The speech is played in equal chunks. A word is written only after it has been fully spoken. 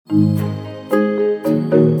The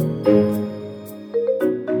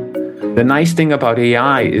nice thing about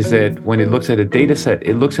AI is that when it looks at a data set,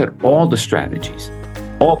 it looks at all the strategies,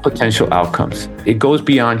 all potential outcomes. It goes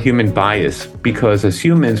beyond human bias because as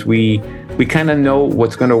humans, we kind of know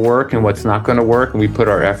what's going to work and what's not going to work, and we put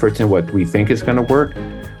our efforts in what we think is going to work.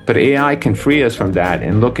 But AI can free us from that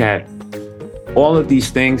and look at all of these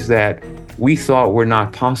things that we thought were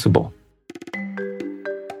not possible.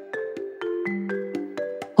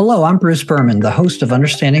 Hello, I'm Bruce Berman, the host of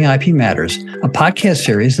Understanding IP Matters, a podcast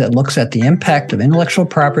series that looks at the impact of intellectual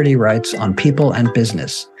property rights on people and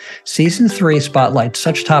business. Season 3 spotlights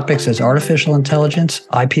such topics as artificial intelligence,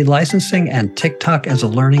 IP licensing, and TikTok as a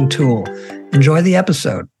learning tool. Enjoy the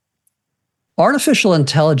episode. Artificial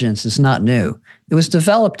intelligence is not new. It was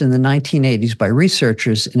developed in the 1980s by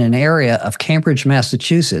researchers in an area of Cambridge,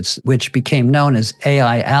 Massachusetts, which became known as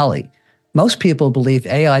AI Alley. Most people believe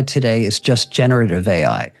AI today is just generative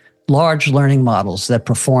AI, large learning models that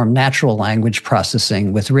perform natural language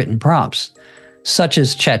processing with written prompts, such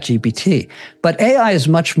as ChatGPT. But AI is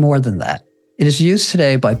much more than that. It is used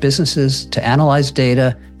today by businesses to analyze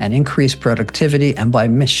data and increase productivity, and by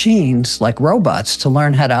machines like robots to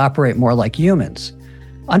learn how to operate more like humans.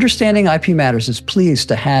 Understanding IP Matters is pleased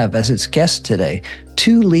to have as its guest today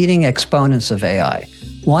two leading exponents of AI.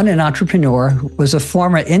 One, an entrepreneur who was a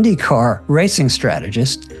former INDYCAR racing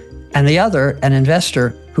strategist, and the other, an investor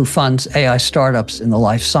who funds AI startups in the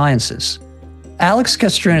life sciences. Alex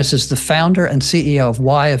Kastrunas is the founder and CEO of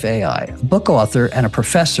Why of AI, a book author and a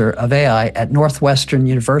professor of AI at Northwestern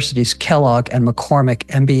University's Kellogg and McCormick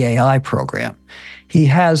MBAI program. He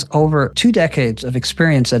has over 2 decades of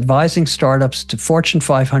experience advising startups to Fortune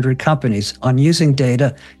 500 companies on using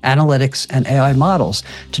data, analytics, and AI models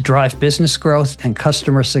to drive business growth and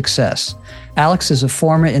customer success. Alex is a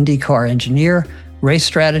former INDYCAR engineer, race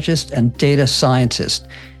strategist, and data scientist.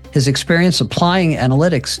 His experience applying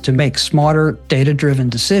analytics to make smarter, data-driven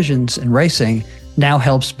decisions in racing now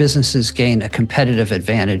helps businesses gain a competitive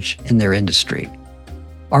advantage in their industry.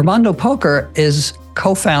 Armando Poker is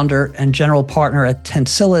co-founder and general partner at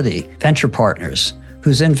Tensility Venture Partners,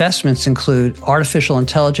 whose investments include artificial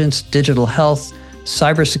intelligence, digital health,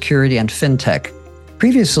 cybersecurity, and fintech.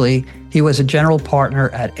 Previously, he was a general partner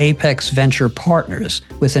at Apex Venture Partners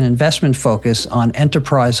with an investment focus on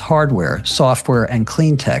enterprise hardware, software, and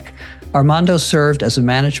clean tech. Armando served as a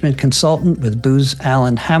management consultant with Booz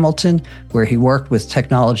Allen Hamilton, where he worked with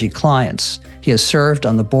technology clients. He has served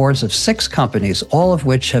on the boards of 6 companies, all of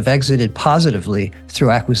which have exited positively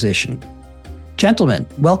through acquisition. Gentlemen,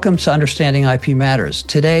 welcome to Understanding IP Matters.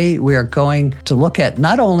 Today, we are going to look at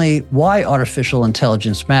not only why artificial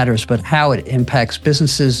intelligence matters, but how it impacts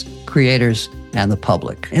businesses, creators, and the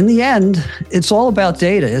public. In the end, it's all about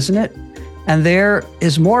data, isn't it? And there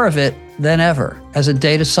is more of it than ever. As a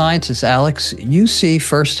data scientist, Alex, you see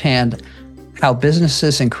firsthand how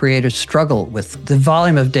businesses and creators struggle with the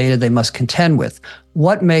volume of data they must contend with.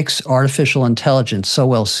 What makes artificial intelligence so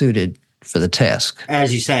well suited for the task?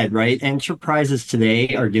 As you said, right, enterprises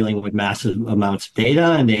today are dealing with massive amounts of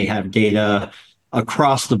data, and they have data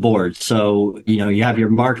across the board. So, you have your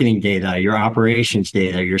marketing data, your operations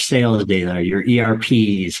data, your sales data, your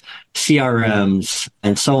ERPs, CRMs,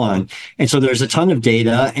 and so on. And so there's a ton of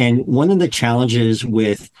data. And one of the challenges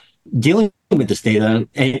with dealing with this data,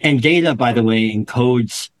 and data, by the way,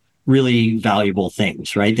 encodes really valuable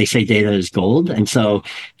things, right? They say data is gold. And so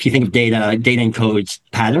if you think of data encodes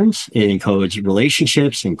patterns, it encodes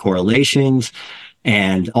relationships and correlations,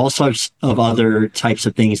 and all sorts of other types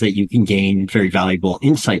of things that you can gain very valuable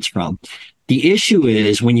insights from. The issue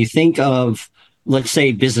is when you think of, let's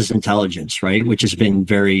say, business intelligence, right, which has been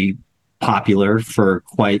very popular for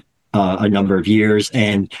quite a number of years.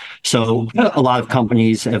 And so a lot of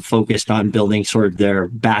companies have focused on building sort of their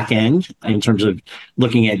back end in terms of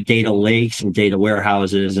looking at data lakes and data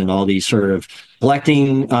warehouses and all these sort of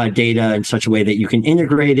collecting data in such a way that you can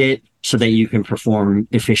integrate it so that you can perform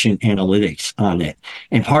efficient analytics on it.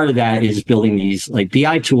 And part of that is building these like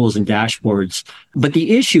BI tools and dashboards. But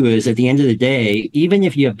the issue is at the end of the day, even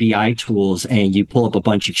if you have BI tools and you pull up a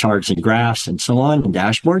bunch of charts and graphs and so on and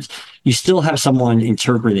dashboards, you still have someone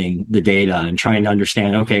interpreting the data and trying to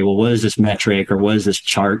understand, okay, well, what is this metric or what is this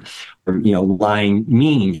chart or, line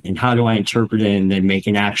mean? And how do I interpret it and then make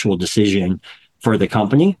an actual decision for the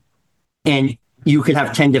company? And you could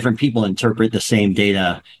have 10 different people interpret the same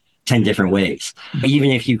data 10 different ways.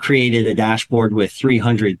 Even if you created a dashboard with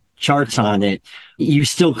 300 charts on it, you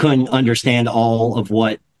still couldn't understand all of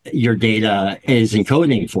what your data is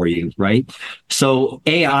encoding for you, right? So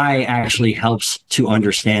AI actually helps to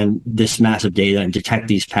understand this massive data and detect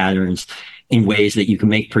these patterns in ways that you can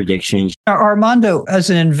make predictions. Armando, as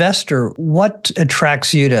an investor, what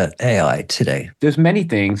attracts you to AI today? There's many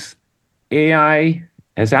things. AI,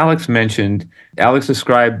 as Alex mentioned, Alex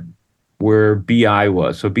described where BI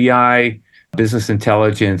was. So BI, business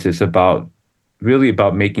intelligence, is really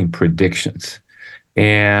about making predictions.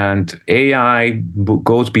 And AI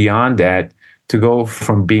goes beyond that to go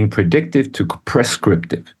from being predictive to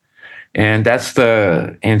prescriptive. And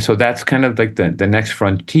so that's kind of like the next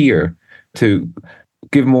frontier. To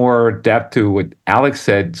give more depth to what Alex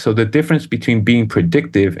said, so the difference between being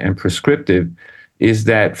predictive and prescriptive is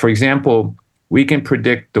that, for example, we can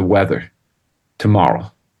predict the weather tomorrow.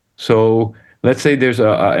 So let's say there's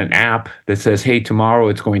an app that says, hey, tomorrow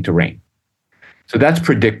it's going to rain. So that's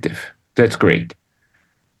predictive. That's great.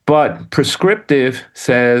 But prescriptive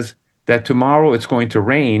says that tomorrow it's going to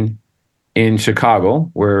rain in Chicago,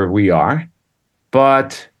 where we are,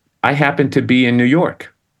 but I happen to be in New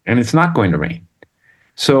York and it's not going to rain.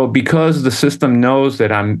 So because the system knows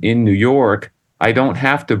that I'm in New York, I don't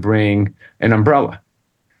have to bring an umbrella.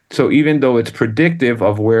 So even though it's predictive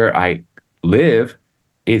of where I live,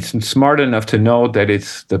 it's smart enough to know that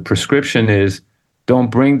the prescription is don't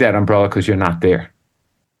bring that umbrella because you're not there.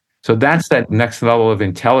 So that's that next level of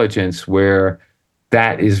intelligence where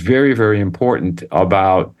that is very, very important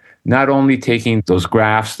about not only taking those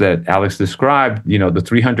graphs that Alex described, the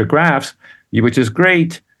 300 graphs, which is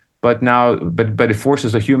great, but it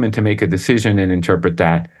forces a human to make a decision and interpret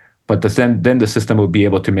that. But then the system will be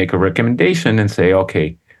able to make a recommendation and say,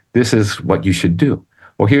 okay, this is what you should do.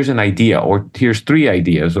 Or here's an idea, or here's 3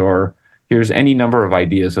 ideas, or here's any number of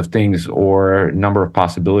ideas of things or number of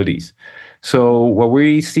possibilities. So what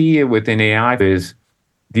we see within AI is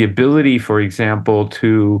the ability, for example,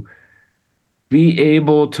 to be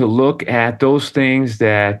able to look at those things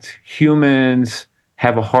that humans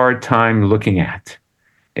have a hard time looking at,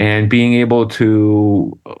 and being able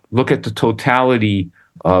to look at the totality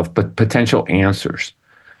of potential answers.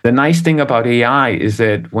 The nice thing about AI is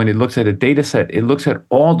that when it looks at a data set, it looks at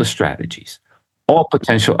all the strategies, all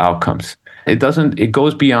potential outcomes. It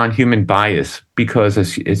goes beyond human bias, because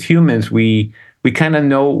as humans, we kind of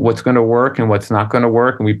know what's going to work and what's not going to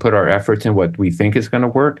work, and we put our efforts in what we think is going to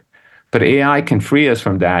work. But AI can free us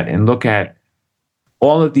from that and look at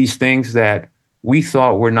all of these things that we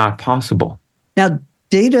thought were not possible. Now,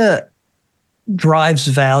 data drives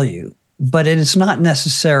value, but it is not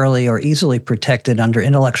necessarily or easily protected under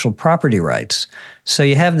intellectual property rights. So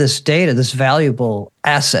you have this data, this valuable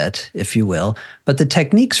asset, if you will, but the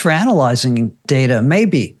techniques for analyzing data may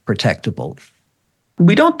be protectable.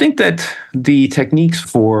 We don't think that the techniques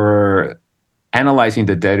for analyzing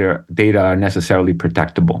the data are necessarily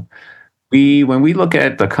protectable. When we look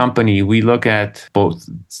at the company, we look at both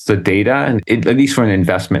the data, and at least for an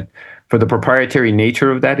investment, for the proprietary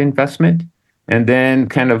nature of that investment, and then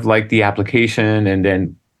kind of like the application, and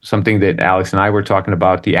then something that Alex and I were talking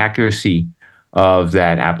about, the accuracy of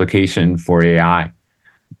that application for AI,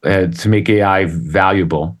 to make AI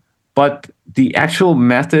valuable. But the actual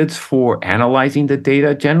methods for analyzing the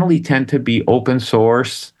data generally tend to be open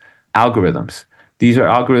source algorithms. These are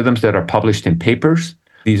algorithms that are published in papers.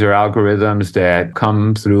 These are algorithms that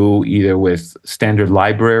come through either with standard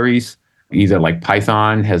libraries, either like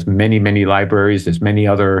Python has many, many libraries. There's many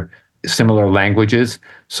other similar languages.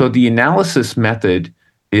 So the analysis method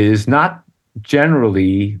is not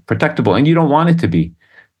generally protectable, and you don't want it to be,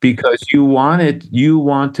 because you want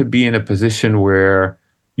to be in a position where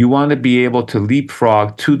you want to be able to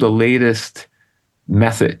leapfrog to the latest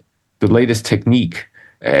method, the latest technique,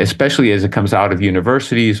 especially as it comes out of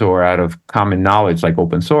universities or out of common knowledge like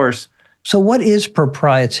open source. So what is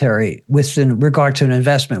proprietary within regard to an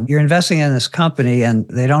investment? You're investing in this company and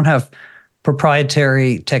they don't have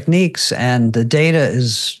proprietary techniques, and the data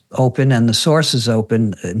is open and the source is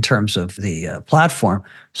open in terms of the platform.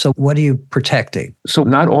 So what are you protecting? So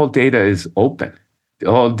not all data is open.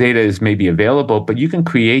 All data is maybe available, but you can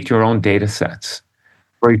create your own data sets.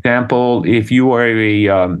 For example, if you are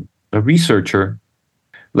a researcher,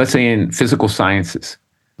 let's say in physical sciences,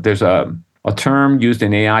 there's a term used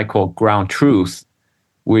in AI called ground truth,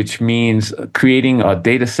 which means creating a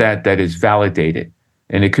data set that is validated.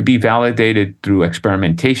 And it could be validated through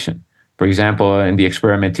experimentation. For example, and the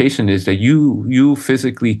experimentation is that you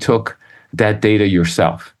physically took that data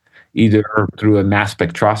yourself, either through a mass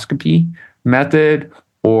spectroscopy method,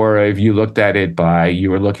 or if you looked at it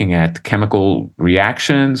you were looking at chemical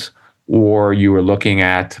reactions, or you were looking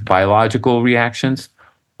at biological reactions.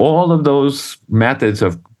 All of those methods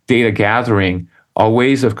of data gathering are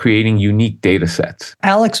ways of creating unique data sets.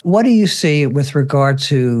 Alex, what do you see with regard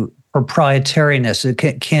to proprietariness?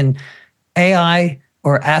 Can AI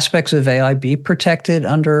or aspects of AI be protected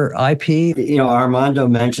under IP? Armando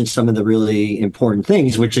mentioned some of the really important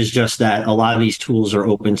things, which is just that a lot of these tools are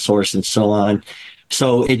open source and so on.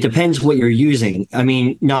 So it depends what you're using. I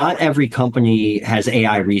mean, not every company has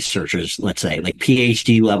AI researchers, let's say, like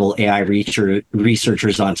PhD level AI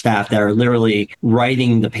researchers on staff that are literally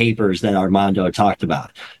writing the papers that Armando talked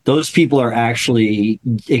about. Those people are actually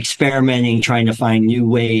experimenting, trying to find new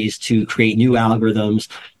ways to create new algorithms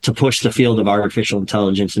to push the field of artificial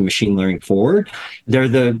intelligence and machine learning forward. They're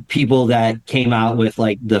the people that came out with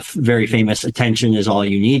like the very famous "Attention is all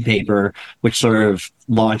you need" paper, which sort of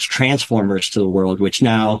launched transformers to the world, which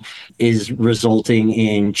now is resulting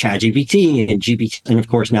in ChatGPT and GPT. And of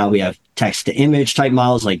course, now we have text to image type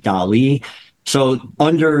models like DALL-E. So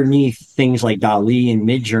underneath things like DALL-E and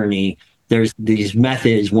Midjourney, there's these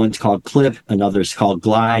methods. One's called Clip, another's called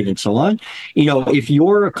Glide, and so on. If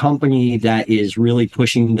you're a company that is really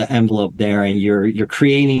pushing the envelope there and you're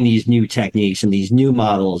creating these new techniques and these new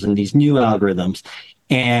models and these new algorithms,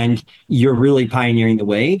 and you're really pioneering the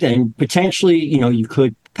way, then potentially, you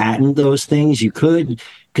could patent those things. You could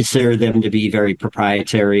consider them to be very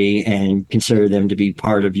proprietary and consider them to be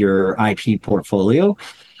part of your IP portfolio.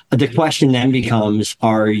 The question then becomes,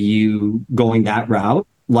 are you going that route?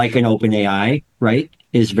 Like an OpenAI, right,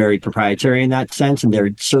 is very proprietary in that sense. And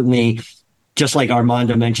they're certainly, just like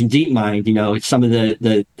Armando mentioned, DeepMind, it's some of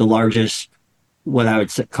the largest, what I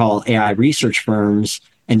would call AI research firms,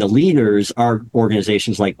 and the leaders are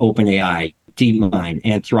organizations like OpenAI, DeepMind,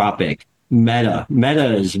 Anthropic, Meta.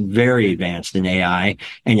 Meta is very advanced in AI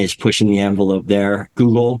and is pushing the envelope there.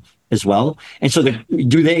 Google as well. And so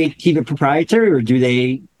do they keep it proprietary or do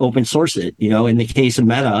they open source it? In the case of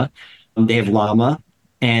Meta, they have Llama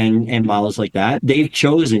and models like that. They've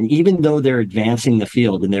chosen, even though they're advancing the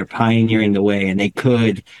field and they're pioneering the way, and they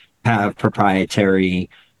could have proprietary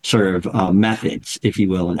sort of methods, if you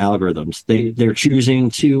will, and algorithms, they're choosing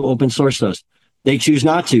to open source those. They choose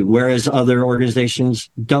not to, whereas other organizations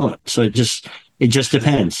don't. So it just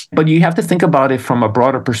depends. But you have to think about it from a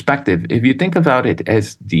broader perspective. If you think about it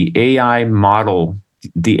as the AI model,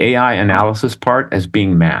 the AI analysis part as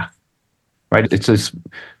being math, right? It's just,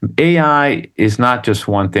 AI is not just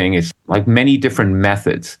one thing. It's like many different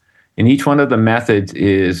methods. And each one of the methods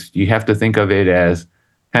you have to think of it as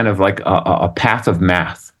kind of like a path of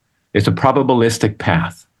math. It's a probabilistic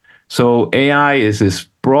path. So AI is this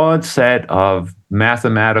broad set of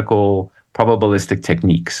mathematical probabilistic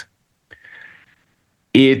techniques.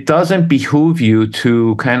 It doesn't behoove you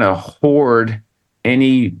to kind of hoard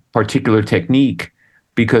any particular technique,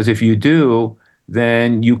 because if you do,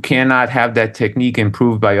 then you cannot have that technique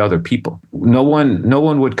improved by other people. No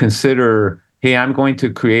one would consider, hey, I'm going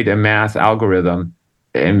to create a math algorithm,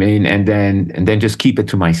 and then just keep it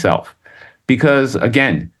to myself, because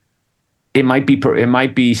again, it might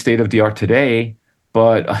be state of the art today,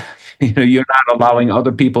 but you're not allowing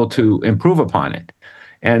other people to improve upon it.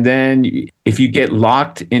 And then if you get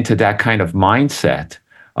locked into that kind of mindset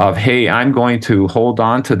of, hey, I'm going to hold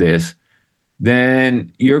on to this,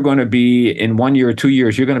 then you're going to be, in 1 year or 2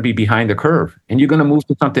 years, you're going to be behind the curve and you're going to move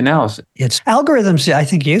to something else. It's algorithms, I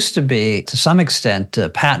think, used to be to some extent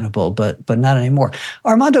patentable, but not anymore.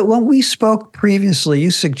 Armando, when we spoke previously,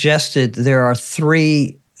 you suggested there are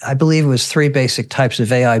three basic types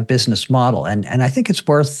of AI business model. And I think it's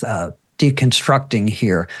worth deconstructing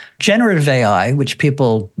here. Generative AI, which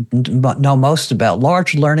people know most about,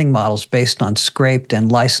 large learning models based on scraped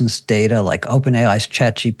and licensed data like OpenAI's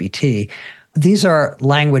ChatGPT. These are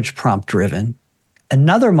language prompt driven.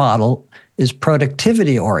 Another model is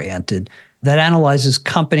productivity oriented that analyzes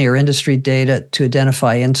company or industry data to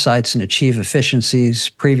identify insights and achieve efficiencies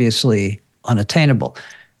previously unattainable.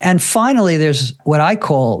 And finally, there's what I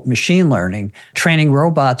call machine learning, training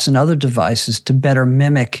robots and other devices to better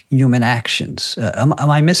mimic human actions. Am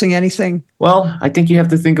I missing anything? Well, I think you have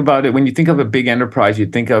to think about it. When you think of a big enterprise, you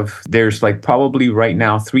think of, there's like probably right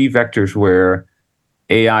now 3 vectors where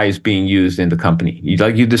AI is being used in the company.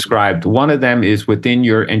 Like you described, one of them is within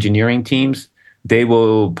your engineering teams. They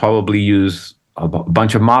will probably use a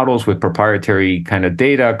bunch of models with proprietary kind of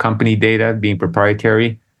data, company data being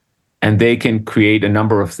proprietary. And they can create a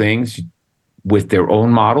number of things with their own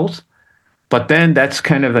models. But then that's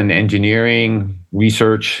kind of an engineering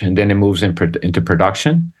research, and then it moves into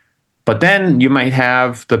production. But then you might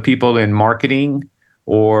have the people in marketing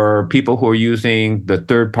or people who are using the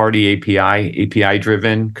third-party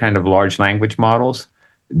API-driven kind of large language models.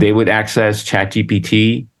 They would access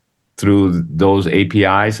ChatGPT through those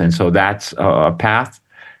APIs, and so that's a path.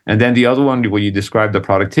 And then the other one, where you describe the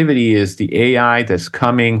productivity, is the AI that's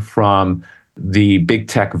coming from the big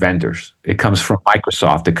tech vendors. It comes from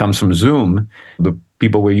Microsoft. It comes from Zoom. The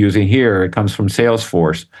people were using here. It comes from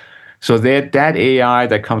Salesforce. So that AI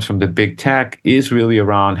that comes from the big tech is really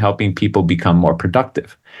around helping people become more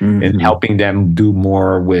productive and helping them do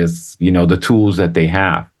more with, the tools that they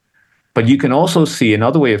have. But you can also see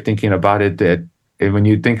another way of thinking about it, that when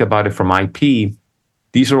you think about it from IP,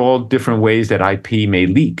 these are all different ways that IP may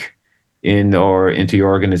leak into your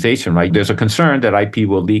organization, right? There's a concern that IP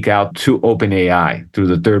will leak out to OpenAI through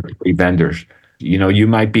the third-party vendors. You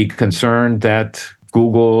might be concerned that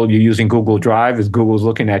you're using Google Drive as Google's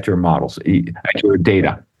looking at your models, at your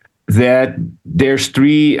data. That there's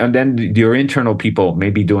three, and then your internal people may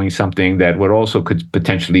be doing something that could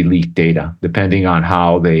potentially leak data, depending on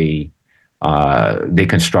how they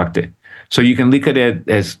construct it. So you can look at it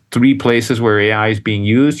as three places where AI is being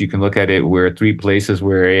used. You can look at it where three places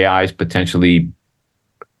where AI is potentially,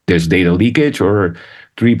 there's data leakage, or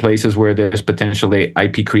three places where there's potentially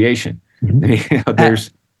IP creation.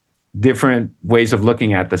 There's different ways of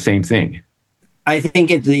looking at the same thing. I think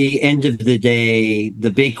at the end of the day,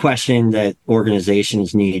 the big question that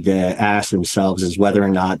organizations need to ask themselves is whether or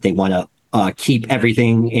not they want to keep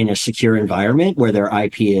everything in a secure environment where their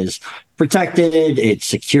IP is protected, it's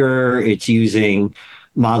secure, it's using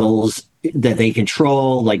models that they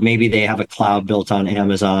control. Like maybe they have a cloud built on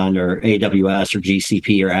Amazon or AWS or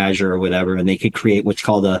GCP or Azure or whatever, and they could create what's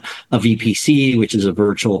called a VPC, which is a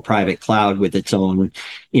virtual private cloud with its own,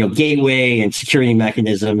 gateway and security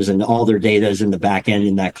mechanisms, and all their data is in the back end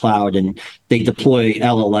in that cloud. And they deploy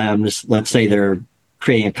LLMs. Let's say they're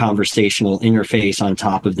creating a conversational interface on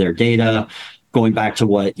top of their data, going back to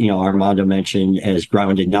what, Armando mentioned as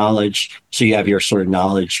grounded knowledge. So you have your sort of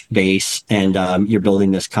knowledge base, and you're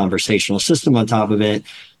building this conversational system on top of it,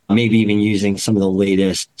 maybe even using some of the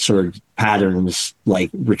latest sort of patterns like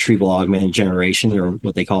retrieval augmented generation, or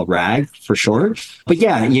what they call RAG for short. But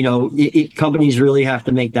yeah, companies really have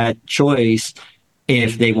to make that choice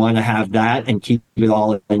if they want to have that and keep it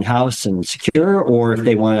all in-house and secure, or if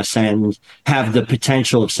they want to have the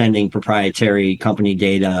potential of sending proprietary company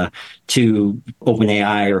data to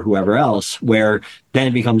OpenAI or whoever else, where then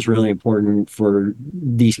it becomes really important for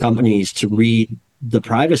these companies to read the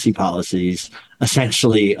privacy policies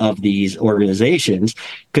essentially of these organizations.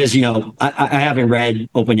 Because, I haven't read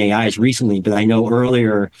OpenAI's recently, but I know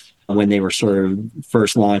earlier when they were sort of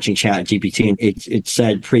first launching ChatGPT, it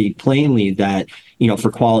said pretty plainly that,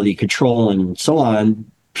 for quality control and so on,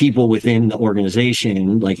 people within the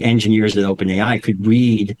organization, like engineers at OpenAI, could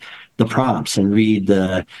read the prompts and read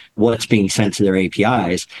what's being sent to their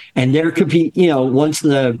APIs. And there could be, once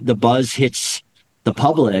the buzz hits the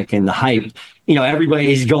public and the hype,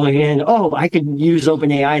 everybody's going in, oh, I could use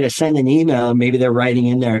OpenAI to send an email. Maybe they're writing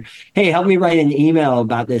in there, hey, help me write an email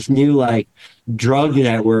about this new drug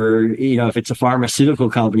that we're, if it's a pharmaceutical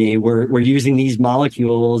company, we're using these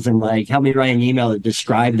molecules, and help me write an email to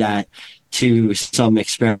describe that to some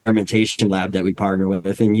experimentation lab that we partner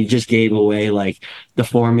with. And you just gave away the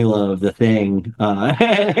formula of the thing.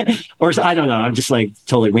 Or I don't know, I'm just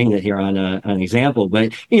totally winging it here on an example,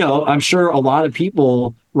 but I'm sure a lot of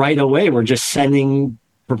people right away were just sending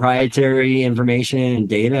proprietary information and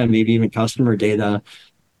data, and maybe even customer data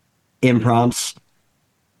in prompts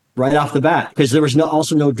right off the bat, because there was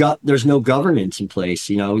there's no governance in place.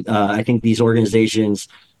 I think these organizations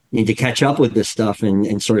need to catch up with this stuff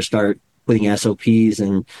and sort of start putting SOPs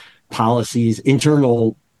and policies,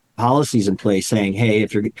 internal policies in place, saying, hey,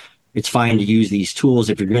 it's fine to use these tools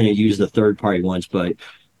if you're going to use the third-party ones, but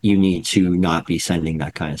you need to not be sending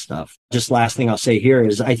that kind of stuff. Just last thing I'll say here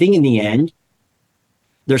is, I think in the end,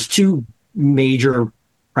 there's two major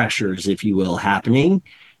pressures, if you will, happening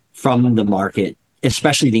from the market,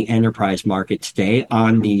 especially the enterprise market today,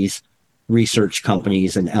 on these research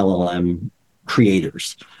companies and LLM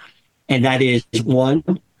creators. And that is, one,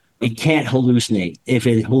 it can't hallucinate. If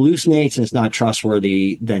it hallucinates and it's not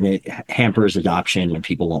trustworthy, then it hampers adoption and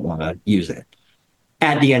people won't want to use it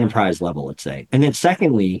at the enterprise level, let's say. And then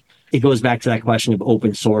secondly, it goes back to that question of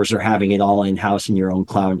open source or having it all in-house in your own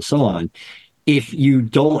cloud and so on. If you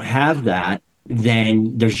don't have that,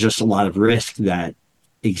 then there's just a lot of risk that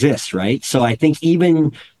exists, right? So I think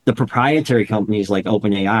even the proprietary companies like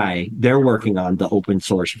OpenAI, they're working on the open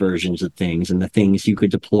source versions of things and the things you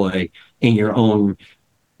could deploy in your own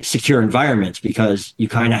secure environments, because you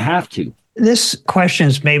kind of have to. This question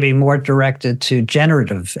is maybe more directed to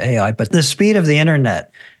generative AI, but the speed of the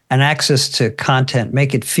internet and access to content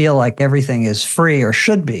make it feel like everything is free or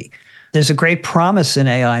should be. There's a great promise in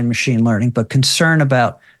AI and machine learning, but concern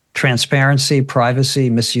about transparency, privacy,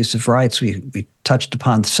 misuse of rights. We touched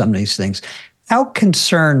upon some of these things. How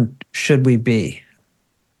concerned should we be?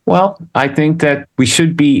 Well, I think that we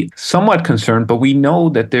should be somewhat concerned, but we know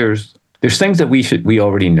that there's There's things that we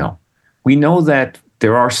already know. We know that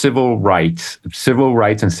there are civil rights and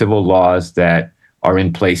civil laws that are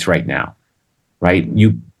in place right now, right?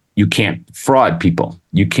 You can't fraud people.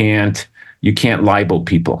 You can't libel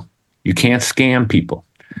people. You can't scam people.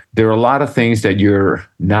 There are a lot of things that you're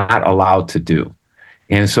not allowed to do.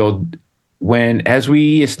 And so as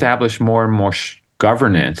we establish more and more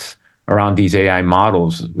governance around these AI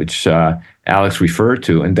models, which Alex referred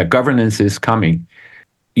to, and the governance is coming,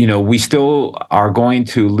 we still are going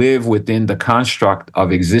to live within the construct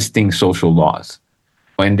of existing social laws.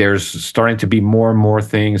 And there's starting to be more and more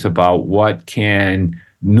things about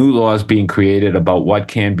new laws being created about what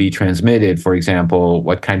can be transmitted. For example,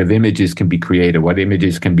 what kind of images can be created, what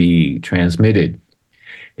images can be transmitted.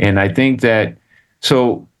 And I think that,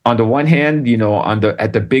 so on the one hand,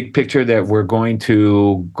 at the big picture, that we're going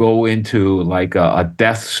to go into like a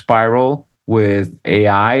death spiral with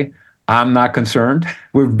AI, I'm not concerned.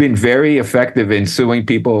 We've been very effective in suing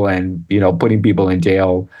people and, putting people in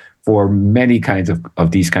jail for many kinds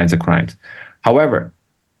of these kinds of crimes. However,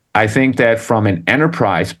 I think that from an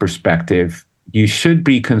enterprise perspective, you should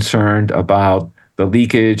be concerned about the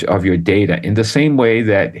leakage of your data in the same way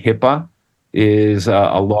that HIPAA is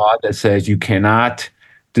a law that says you cannot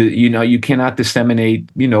disseminate,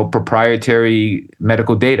 proprietary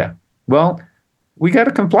medical data. Well, we got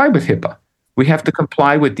to comply with HIPAA. We have to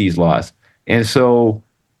comply with these laws. And so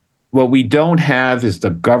what we don't have is the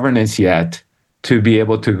governance yet to be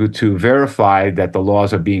able to verify that the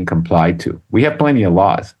laws are being complied to. We have plenty of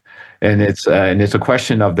laws, and it's a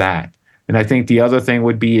question of that. And I think the other thing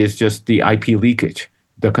would be is just the IP leakage,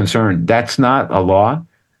 the concern. That's not a law.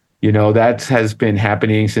 That has been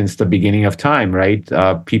happening since the beginning of time, right?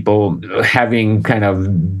 People having kind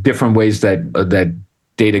of different ways that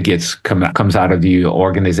data comes out of the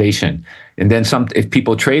organization. And then if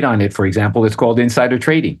people trade on it, for example, it's called insider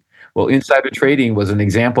trading. Well, insider trading was an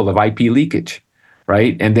example of IP leakage,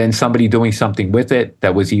 right? And then somebody doing something with it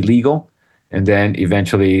that was illegal. And then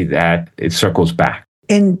eventually that it circles back.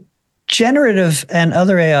 In generative and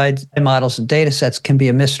other AI models and data sets can be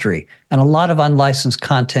a mystery. And a lot of unlicensed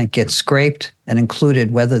content gets scraped and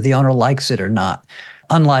included whether the owner likes it or not.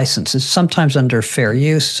 Unlicensed is sometimes under fair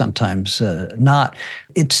use, sometimes not.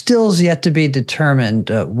 It still is yet to be determined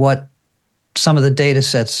what some of the data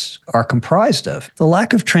sets are comprised of. The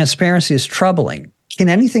lack of transparency is troubling. Can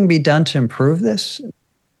anything be done to improve this?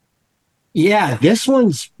 Yeah, this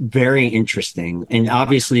one's very interesting. And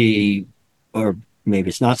obviously, or maybe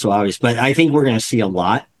it's not so obvious, but I think we're going to see a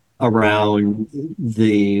lot around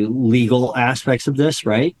the legal aspects of this,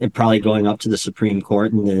 right? And probably going up to the Supreme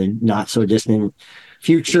Court in the not so distant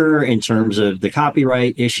future in terms of the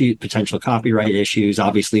copyright issue, potential copyright issues.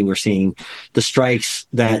 Obviously, we're seeing the strikes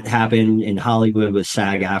that happen in Hollywood with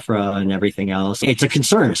SAG-AFTRA and everything else. It's a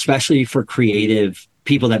concern, especially for creative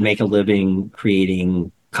people that make a living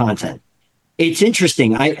creating content. It's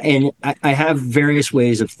interesting. I have various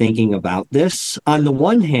ways of thinking about this. On the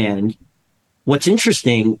one hand, what's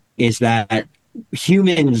interesting is that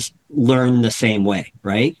humans learn the same way,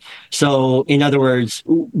 right? So, in other words,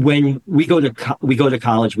 when we go to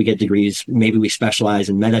college, we get degrees. Maybe we specialize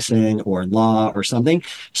in medicine or in law or something.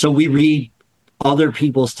 So we read other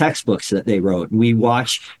people's textbooks that they wrote. We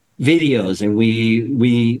watch videos and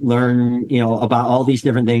we learn, about all these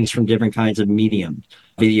different things from different kinds of medium,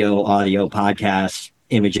 video, audio, podcasts,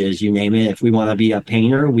 images, you name it. If we want to be a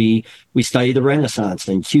painter, we study the Renaissance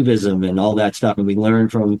and Cubism and all that stuff, and we learn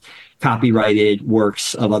from copyrighted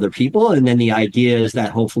works of other people. And then the idea is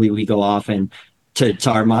that hopefully we go off and to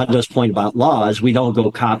Armando's point about laws, we don't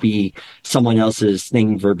go copy someone else's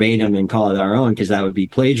thing verbatim and call it our own, because that would be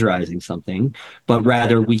plagiarizing something. But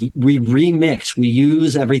rather we remix, we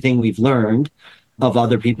use everything we've learned of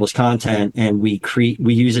other people's content, and we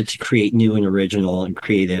use it to create new and original and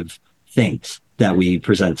creative things that we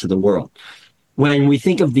present to the world. When we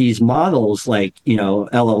think of these models like,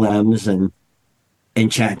 LLMs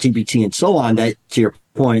and ChatGPT and so on, that, to your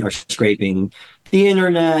point, are scraping the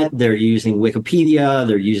internet, they're using Wikipedia,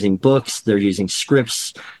 they're using books, they're using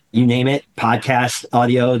scripts, you name it, podcast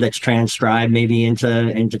audio that's transcribed maybe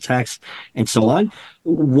into text and so on.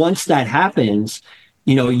 Once that happens,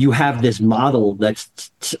 you have this model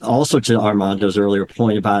that's also, to Armando's earlier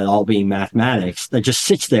point about it all being mathematics, that just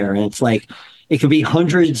sits there, and it's like, it could be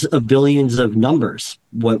hundreds of billions of numbers,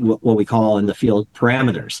 what we call in the field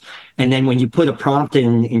parameters. And then when you put a prompt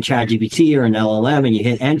in ChatGPT or an LLM and you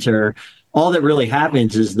hit enter, all that really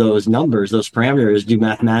happens is those numbers, those parameters, do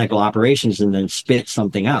mathematical operations and then spit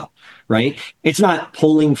something out, right? It's not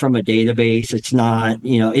pulling from a database. It's not,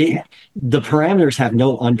 the parameters have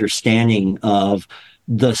no understanding of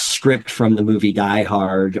the script from the movie Die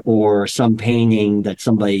Hard or some painting that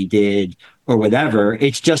somebody did or whatever.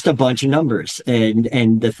 It's just a bunch of numbers.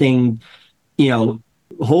 And the thing, you know,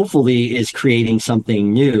 hopefully is creating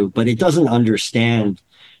something new, but it doesn't understand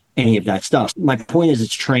any of that stuff. My point is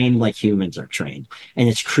it's trained like humans are trained, and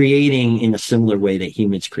it's creating in a similar way that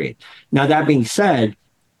humans create. Now, that being said,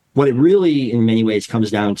 what it really in many ways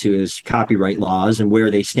comes down to is copyright laws and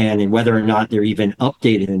where they stand and whether or not they're even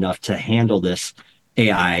updated enough to handle this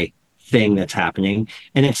AI thing that's happening.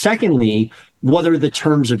 And then secondly, what are the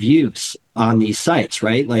terms of use on these sites,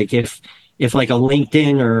 right? Like if like a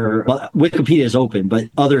LinkedIn or Wikipedia is open, but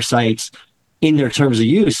other sites in their terms of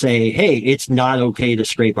use say, hey, it's not okay to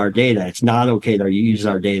scrape our data. It's not okay to use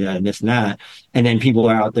our data and this and that. And then people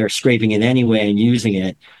are out there scraping it anyway and using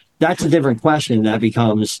it. That's a different question. That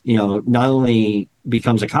becomes, you know, not only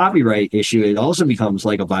becomes a copyright issue, it also becomes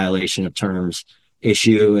like a violation of terms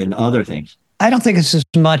issue and other things. I don't think it's as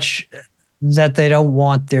much that they don't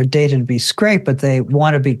want their data to be scraped, but they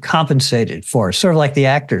want to be compensated for it. Sort of like the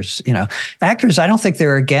actors, you know. Actors, I don't think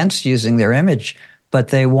they're against using their image, but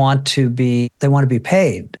they want to be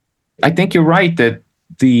paid. I think you're right but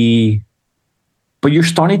you're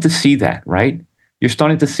starting to see that, right? You're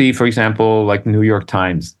starting to see, for example, like New York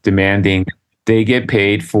Times demanding they get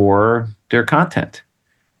paid for their content.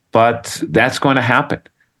 But that's going to happen.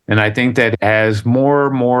 And I think that as more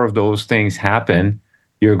and more of those things happen,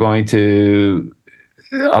 a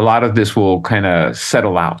lot of this will kind of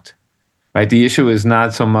settle out, right? The issue is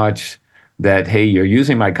not so much that, hey, you're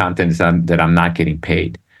using my content, that I'm not getting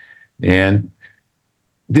paid. And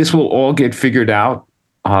this will all get figured out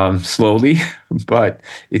slowly, but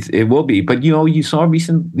it will be. But, you know, you saw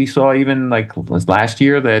even like last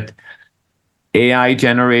year that AI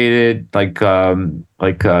generated,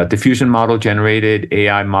 diffusion model generated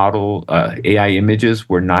AI images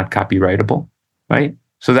were not copyrightable, right?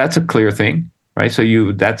 So that's a clear thing, right? So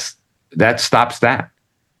that stops that.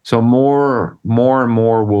 So more and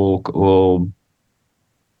more will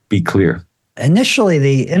be clear. Initially,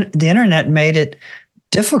 the internet made it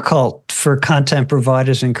difficult for content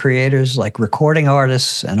providers and creators like recording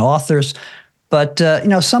artists and authors. But,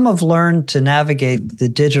 some have learned to navigate the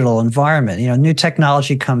digital environment. You know, new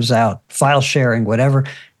technology comes out, file sharing, whatever,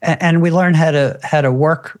 and we learn how to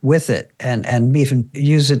work with it and even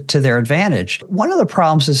use it to their advantage. One of the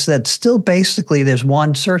problems is that still basically there's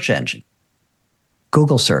one search engine,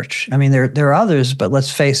 Google search. I mean, there are others, but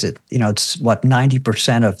let's face it, you know, it's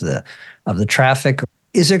 90% of the traffic.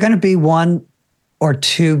 Is there going to be one or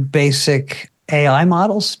two basic AI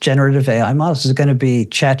models, generative AI models? Is it going to be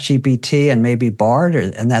ChatGPT and maybe Bard,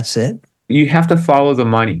 and that's it? You have to follow the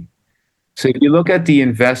money. So if you look at the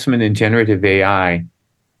investment in generative AI,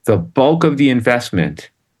 the bulk of the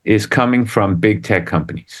investment is coming from big tech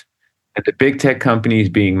companies. And the big tech companies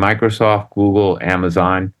being Microsoft, Google,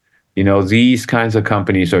 Amazon, you know, these kinds of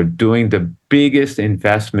companies are doing the biggest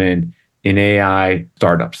investment in AI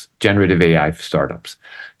startups, generative AI startups.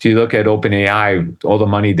 So you look at OpenAI, all the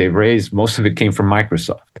money they've raised, most of it came from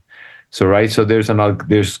Microsoft. So, right, so there's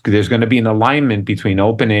going to be an alignment between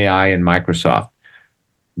OpenAI and Microsoft.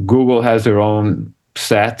 Google has their own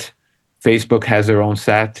set. Facebook has their own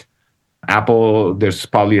set. Apple, there's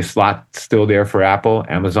probably a slot still there for Apple.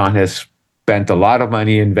 Amazon has spent a lot of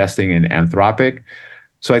money investing in Anthropic.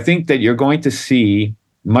 So I think that you're going to see,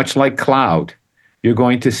 much like cloud, you're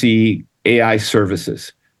going to see AI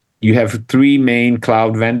services. You have three main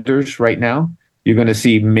cloud vendors right now. You're going to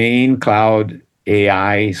see main cloud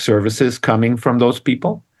AI services coming from those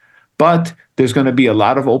people. But there's going to be a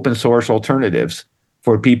lot of open source alternatives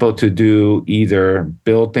for people to do, either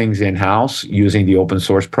build things in-house using the open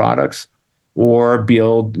source products or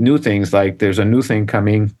build new things. Like there's a new thing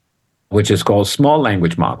coming, which is called small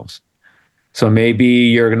language models. So maybe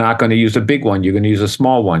you're not going to use a big one. You're going to use a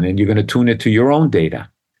small one, and you're going to tune it to your own data.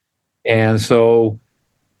 And so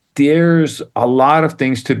there's a lot of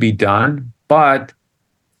things to be done, but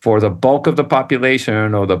for the bulk of the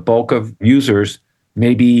population or the bulk of users,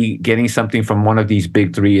 maybe getting something from one of these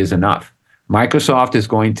big three is enough. Microsoft is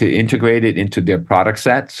going to integrate it into their product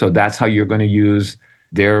set. So that's how you're going to use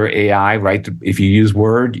their AI, right? If you use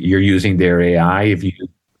Word, you're using their AI. If you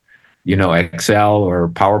Excel or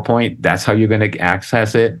PowerPoint, that's how you're going to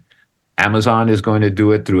access it. Amazon is going to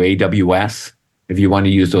do it through AWS if you want to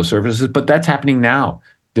use those services, but that's happening now.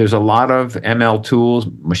 There's a lot of ML tools,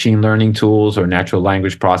 machine learning tools, or natural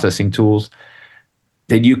language processing tools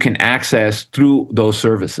that you can access through those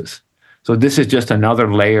services. So this is just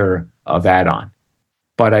another layer of add-on.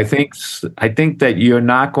 But I think that you're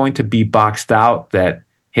not going to be boxed out that,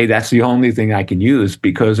 hey, that's the only thing I can use,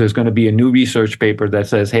 because there's going to be a new research paper that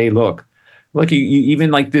says, hey, look, Look,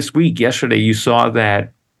 even like this week, yesterday, you saw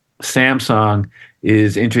that Samsung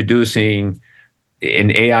is introducing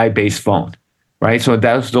an AI-based phone, right? So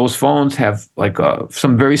those phones have like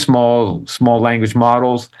some very small language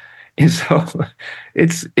models, and so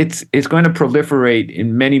it's going to proliferate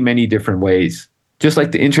in many different ways, just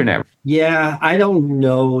like the internet. Yeah, I don't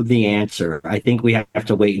know the answer. I think we have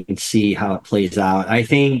to wait and see how it plays out. I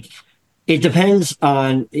think it depends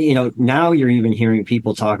on, now you're even hearing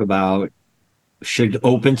people talk about should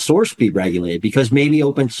open source be regulated, because maybe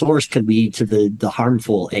open source could lead to the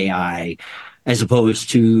harmful AI as opposed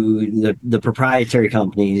to the proprietary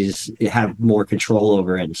companies have more control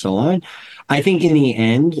over it and so on. I think in the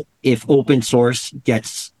end, if open source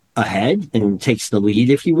gets ahead and takes the lead,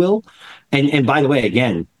 if you will, and by the way,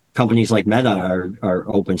 again, companies like Meta are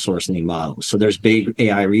open sourcing models. So there's big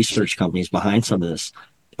AI research companies behind some of this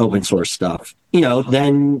open source stuff.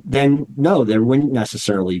 Then no, there wouldn't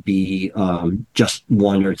necessarily be just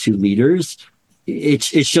one or two leaders. It's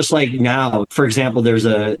just like now, for example, there's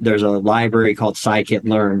a library called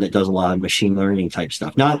scikit-learn that does a lot of machine learning type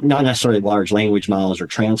stuff, not necessarily large language models or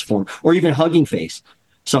transform or even Hugging Face.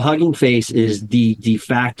 So Hugging Face is the de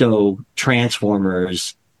facto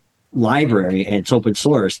transformers library, and it's open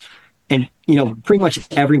source, and pretty much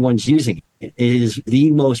everyone's using it. It is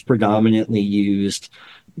the most predominantly used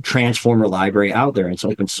transformer library out there. It's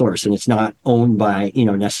open source, and it's not owned by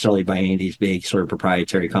necessarily by any of these big sort of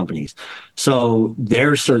proprietary companies. So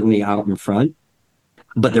they're certainly out in front,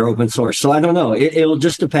 but they're open source. So I don't know. It'll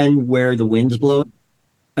just depend where the winds blow,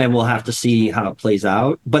 and we'll have to see how it plays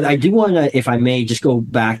out. But I do want to, if I may, just go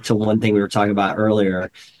back to one thing we were talking about earlier,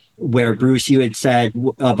 where Bruce, you had said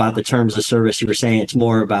about the terms of service. You were saying it's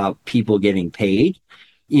more about people getting paid,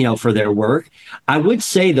 for their work. I would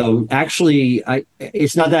say, though, actually,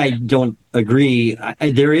 it's not that I don't agree.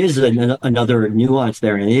 There is another nuance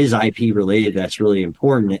there, and it is IP related. That's really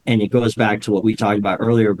important. And it goes back to what we talked about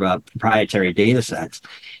earlier about proprietary data sets.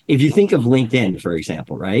 If you think of LinkedIn, for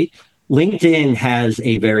example, right? LinkedIn has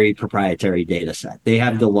a very proprietary data set. They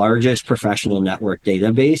have the largest professional network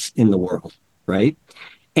database in the world, right?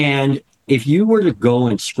 And if you were to go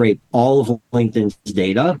and scrape all of LinkedIn's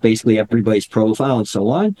data, basically everybody's profile and so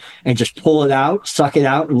on, and just pull it out, suck it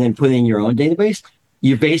out, and then put it in your own database,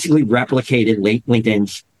 you basically replicated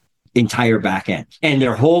LinkedIn's entire backend and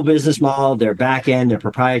their whole business model, their backend, their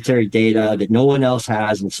proprietary data that no one else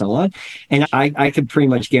has, and so on. And I could pretty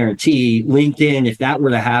much guarantee LinkedIn, if that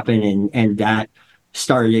were to happen and that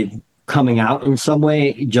started coming out in some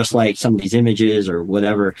way, just like some of these images or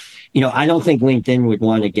whatever, I don't think LinkedIn would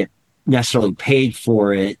want to get necessarily paid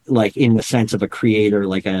for it, like in the sense of a creator,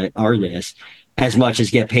 like an artist, as much as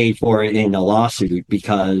get paid for it in a lawsuit,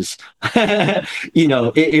 because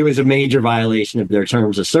it was a major violation of their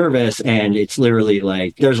terms of service. And it's literally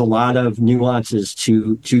like there's a lot of nuances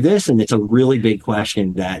to this, and it's a really big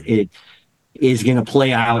question that it is going to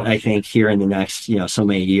play out, I think, here in the next so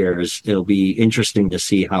many years. It'll be interesting to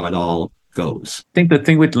see how it all goes. I think the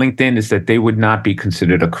thing with LinkedIn is that they would not be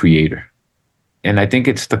considered a creator. And I think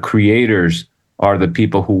it's the creators are the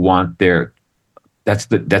people who want that's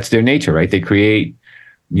their nature, right? They create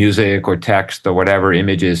music or text or whatever,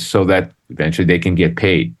 images, so that eventually they can get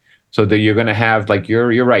paid. So that you're going to have, like,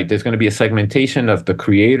 you're right, there's going to be a segmentation of the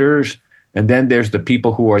creators, and then there's the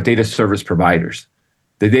people who are data service providers.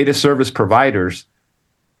 The data service providers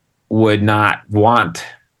would not want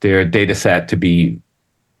their data set to be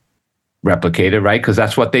replicated, right? Because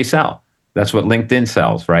that's what they sell. That's what LinkedIn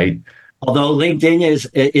sells, right? Although LinkedIn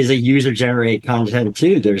is a user-generated content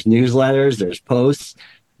too. There's newsletters, there's posts,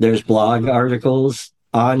 there's blog articles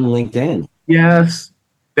on LinkedIn. Yes,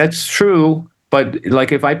 that's true. But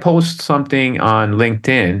like if I post something on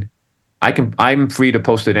LinkedIn, I'm free to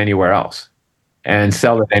post it anywhere else and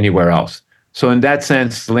sell it anywhere else. So in that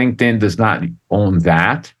sense, LinkedIn does not own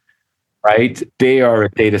that, right? They are a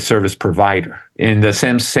data service provider in the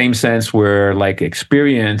same sense where, like,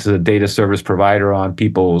 Experience is a data service provider on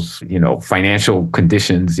people's, financial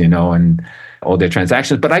conditions, and all their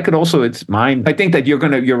transactions. But I could also, it's mine. I think that you're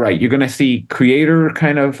right. You're going to see creator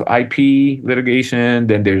kind of IP litigation.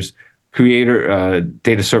 Then there's creator,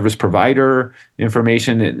 data service provider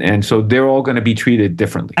information. And so they're all going to be treated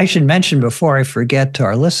differently. I should mention before I forget to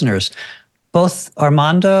our listeners, both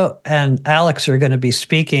Armando and Alex are going to be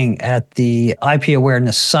speaking at the IP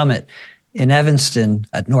Awareness Summit in Evanston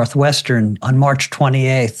at Northwestern on March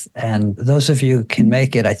 28th. And those of you who can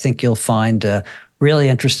make it, I think you'll find really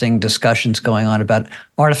interesting discussions going on about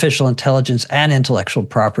artificial intelligence and intellectual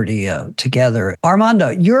property together.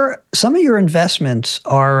 Armando, some of your investments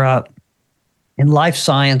are in life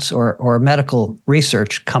science or medical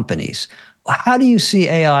research companies. How do you see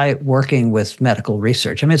AI working with medical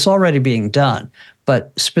research? I mean, it's already being done,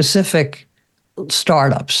 but specific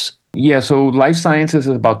startups. Yeah, so life sciences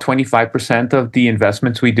is about 25% of the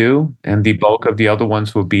investments we do, and the bulk of the other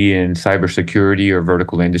ones will be in cybersecurity or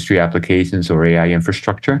vertical industry applications or AI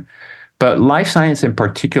infrastructure. But life science in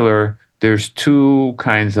particular, there's two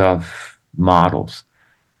kinds of models.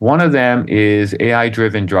 One of them is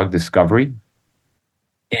AI-driven drug discovery.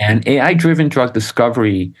 And AI-driven drug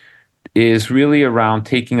discovery is really around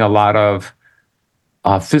taking a lot of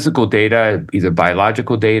physical data, either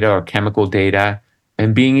biological data or chemical data,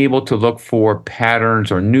 and being able to look for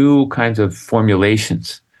patterns or new kinds of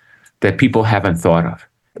formulations that people haven't thought of.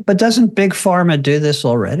 But doesn't big pharma do this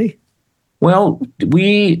already? Well,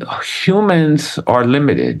 we humans are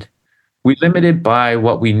limited. We're limited by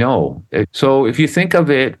what we know. So if you think of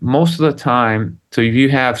it, most of the time,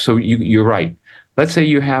 you're right. Let's say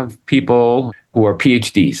you have people who are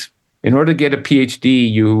PhDs. In order to get a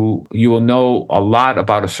PhD, you will know a lot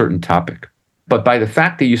about a certain topic. But by the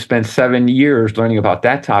fact that you spent 7 years learning about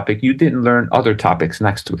that topic, you didn't learn other topics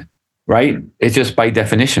next to it, right? It's just by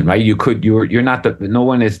definition, right? You're not no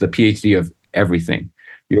one is the PhD of everything.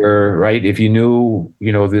 You're right. If you knew,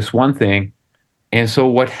 this one thing. And so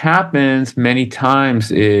what happens many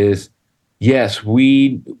times is, yes,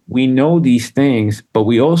 we know these things, but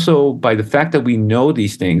we also, by the fact that we know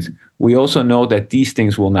these things, we also know that these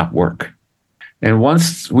things will not work. And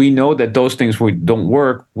once we know that those things don't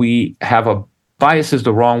work, we have bias is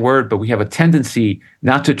the wrong word, but we have a tendency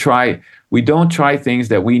not to try. We don't try things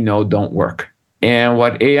that we know don't work. And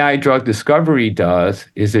what AI drug discovery does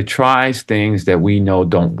is it tries things that we know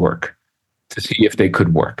don't work to see if they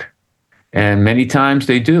could work. And many times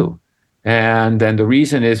they do. And then the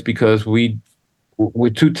reason is because we're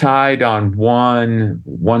too tied on one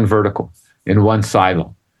vertical in one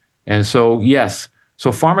silo. And so, yes,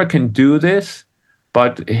 so pharma can do this,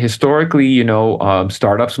 but historically,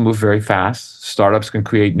 startups move very fast. Startups can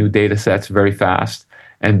create new data sets very fast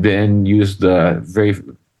and then use the very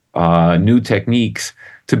new techniques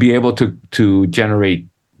to be able to generate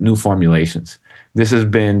new formulations. This has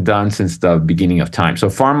been done since the beginning of time. So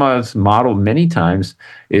pharma's model many times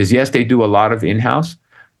is, yes, they do a lot of in-house,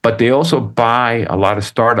 but they also buy a lot of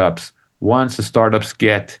startups once the startups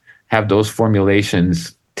have those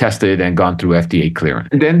formulations tested and gone through FDA clearance.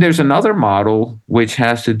 And then there's another model which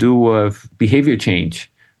has to do with behavior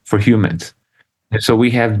change for humans. And so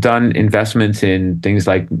we have done investments in things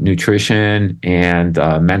like nutrition and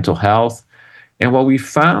mental health. And what we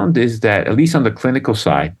found is that, at least on the clinical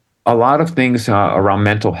side, a lot of things around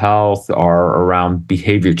mental health are around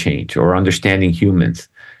behavior change or understanding humans.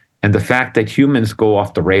 And the fact that humans go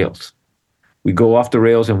off the rails. We go off the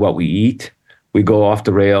rails in what we eat. We go off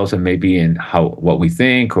the rails and maybe in what we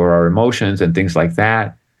think or our emotions and things like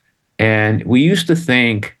that. And we used to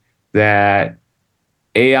think that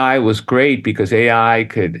AI was great because AI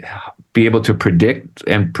could be able to predict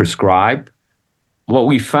and prescribe. What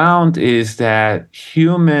we found is that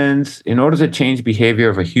humans, in order to change behavior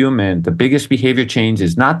of a human, the biggest behavior change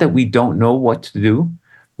is not that we don't know what to do.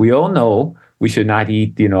 We all know we should not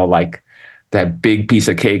eat, like that big piece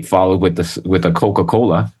of cake followed with a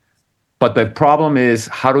Coca-Cola. But the problem is,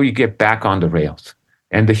 how do you get back on the rails?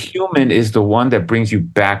 And the human is the one that brings you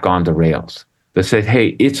back on the rails. That said, hey,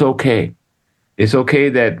 it's okay. It's okay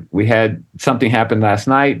that we had something happen last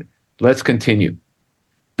night. Let's continue.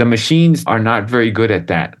 The machines are not very good at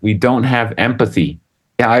that. We don't have empathy.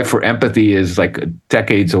 AI for empathy is like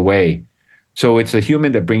decades away. So it's a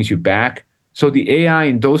human that brings you back. So the AI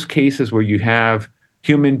in those cases where you have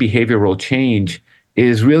human behavioral change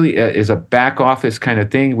is really is a back office kind of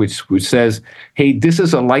thing, which says, hey, this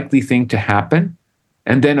is a likely thing to happen.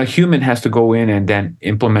 And then a human has to go in and then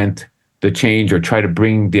implement the change or try to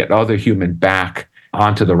bring the other human back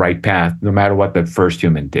onto the right path, no matter what the first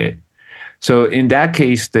human did. So in that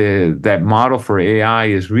case, that model for AI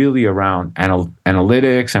is really around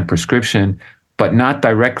analytics and prescription, but not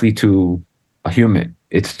directly to a human.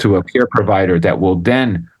 It's to a care provider that will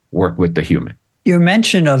then work with the human. Your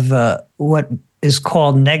mention of what is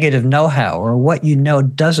called negative know-how, or what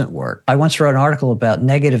doesn't work. I once wrote an article about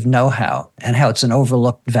negative know-how and how it's an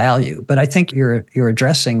overlooked value, but I think you're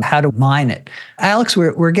addressing how to mine it. Alex,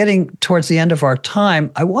 we're getting towards the end of our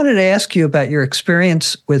time. I wanted to ask you about your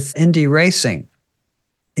experience with Indy Racing.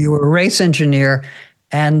 You were a race engineer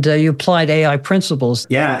and you applied AI principles.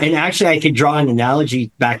 Yeah, and actually I could draw an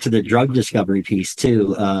analogy back to the drug discovery piece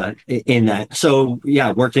too, in that. So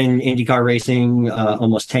yeah, worked in INDYCAR racing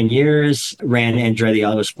almost 10 years, ran Andretti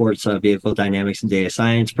Autosports vehicle dynamics and data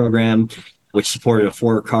science program. which supported a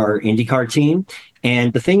 4-car INDYCAR team.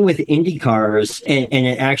 And the thing with INDYCARs, and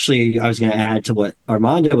it actually, I was going to add to what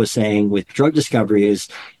Armando was saying with drug discovery, is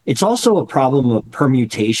it's also a problem of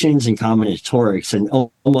permutations and combinatorics and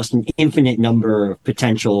almost an infinite number of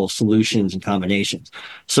potential solutions and combinations.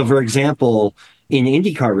 So for example, in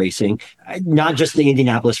IndyCar racing, not just the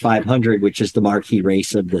Indianapolis 500, which is the marquee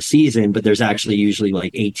race of the season, but there's actually usually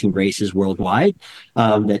like 18 races worldwide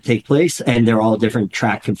that take place, and they're all different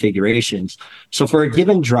track configurations. So for a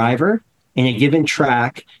given driver in a given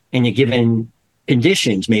track in a given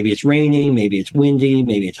conditions, maybe it's raining, maybe it's windy,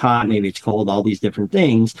 maybe it's hot, maybe it's cold, all these different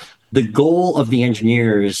things, the goal of the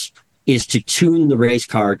engineers is to tune the race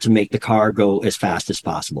car to make the car go as fast as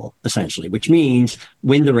possible, essentially, which means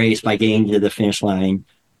win the race by getting to the finish line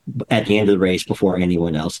at the end of the race before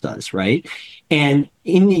anyone else does, right? And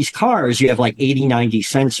in these cars, you have like 80, 90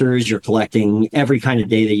 sensors. You're collecting every kind of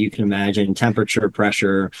data you can imagine: temperature,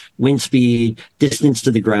 pressure, wind speed, distance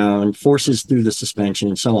to the ground, forces through the suspension,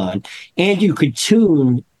 and so on. And you could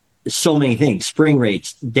tune so many things: spring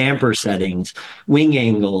rates, damper settings, wing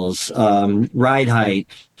angles, ride height,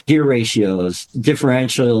 gear ratios,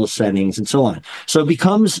 differential settings, and so on. So it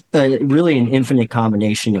becomes really an infinite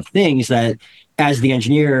combination of things that, as the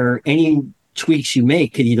engineer, any tweaks you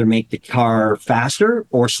make could either make the car faster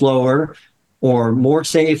or slower or more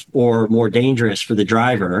safe or more dangerous for the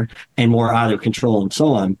driver and more out of control and so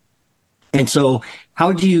on. And so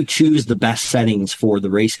how do you choose the best settings for the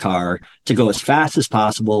race car to go as fast as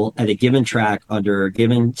possible at a given track under a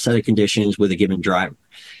given set of conditions with a given driver?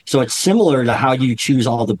 So it's similar to how you choose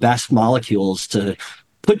all the best molecules to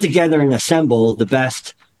put together and assemble the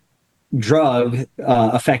best drug,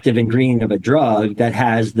 effective ingredient of a drug that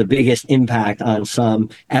has the biggest impact on some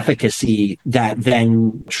efficacy that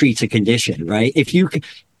then treats a condition, right? If you,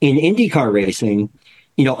 in IndyCar racing,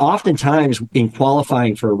 oftentimes in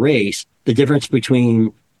qualifying for a race, the difference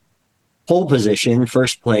between pole position,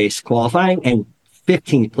 first place qualifying, and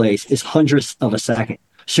 15th place is hundredths of a second.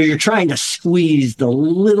 So you're trying to squeeze the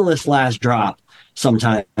littlest last drop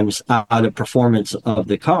sometimes out of performance of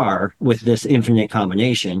the car with this infinite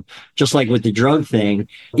combination. Just like with the drug thing,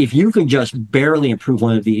 if you could just barely improve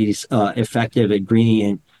one of these effective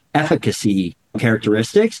ingredient efficacy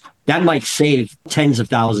characteristics, that might save tens of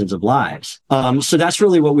thousands of lives. So that's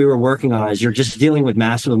really what we were working on, is you're just dealing with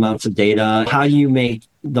massive amounts of data. How do you make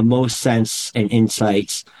the most sense and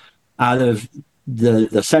insights out of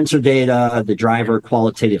the sensor data, the driver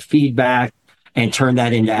qualitative feedback, and turn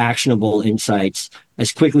that into actionable insights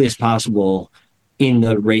as quickly as possible in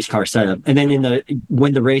the race car setup. And then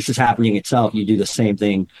when the race is happening itself, you do the same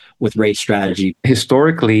thing with race strategy.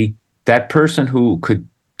 Historically, that person who could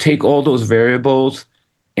take all those variables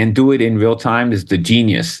and do it in real time is the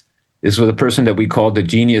genius. This was the person that we call the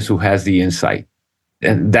genius who has the insight.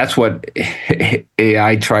 And that's what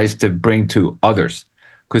AI tries to bring to others,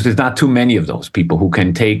 because there's not too many of those people who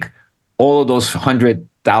can take all of those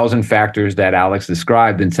 100,000 factors that Alex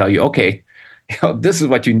described and tell you, okay, this is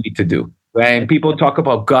what you need to do. And people talk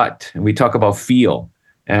about gut and we talk about feel.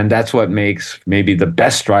 And that's what makes maybe the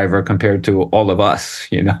best driver compared to all of us,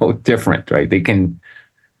 different, right? They can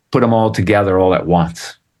put them all together all at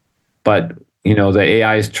once. But, the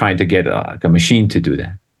AI is trying to get a machine to do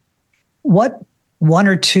that. What one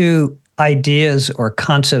or two ideas or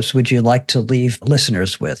concepts would you like to leave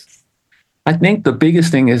listeners with? I think the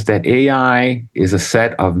biggest thing is that AI is a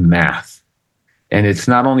set of math. And it's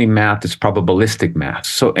not only math, it's probabilistic math.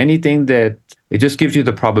 So anything that it just gives you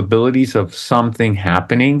the probabilities of something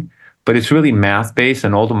happening, but it's really math-based,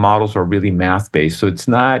 and all the models are really math-based. So it's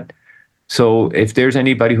not, so if there's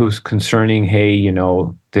anybody who's concerning, hey,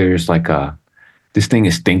 there's like this thing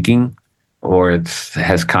is thinking, or it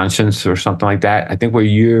has conscience or something like that, I think we're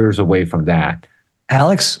years away from that.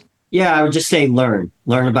 Alex? Yeah, I would just say learn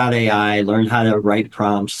about AI, learn how to write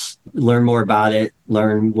prompts, learn more about it,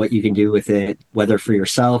 learn what you can do with it, whether for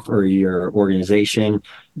yourself or your organization.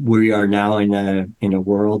 We are now in a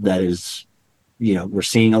world that is, we're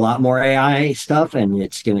seeing a lot more AI stuff, and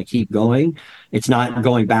it's going to keep going. It's not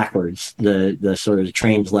going backwards. The sort of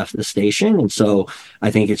train's left the station. And so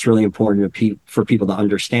I think it's really important for people to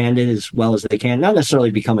understand it as well as they can, not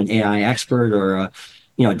necessarily become an AI expert or a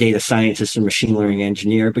data scientist or machine learning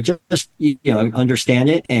engineer, but just understand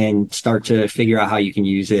it and start to figure out how you can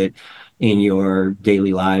use it in your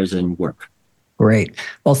daily lives and work. Great.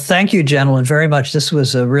 Well, thank you, gentlemen, very much. This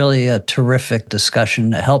was a terrific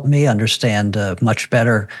discussion. It helped me understand much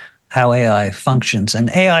better how AI functions.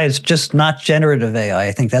 And AI is just not generative AI.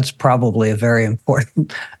 I think that's probably a very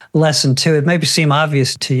important lesson too. It may seem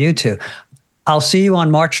obvious to you too. I'll see you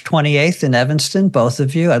on March 28th in Evanston, both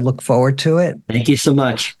of you. I look forward to it. Thank you so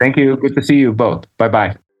much. Thank you. Good to see you both.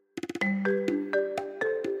 Bye-bye.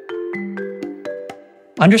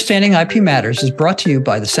 Understanding IP Matters is brought to you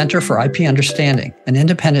by the Center for IP Understanding, an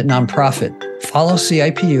independent nonprofit. Follow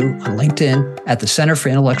CIPU on LinkedIn at the Center for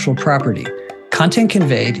Intellectual Property. Content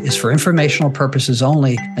conveyed is for informational purposes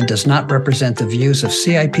only and does not represent the views of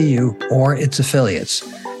CIPU or its affiliates.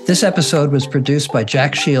 This episode was produced by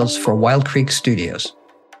Jack Shields for Wild Creek Studios.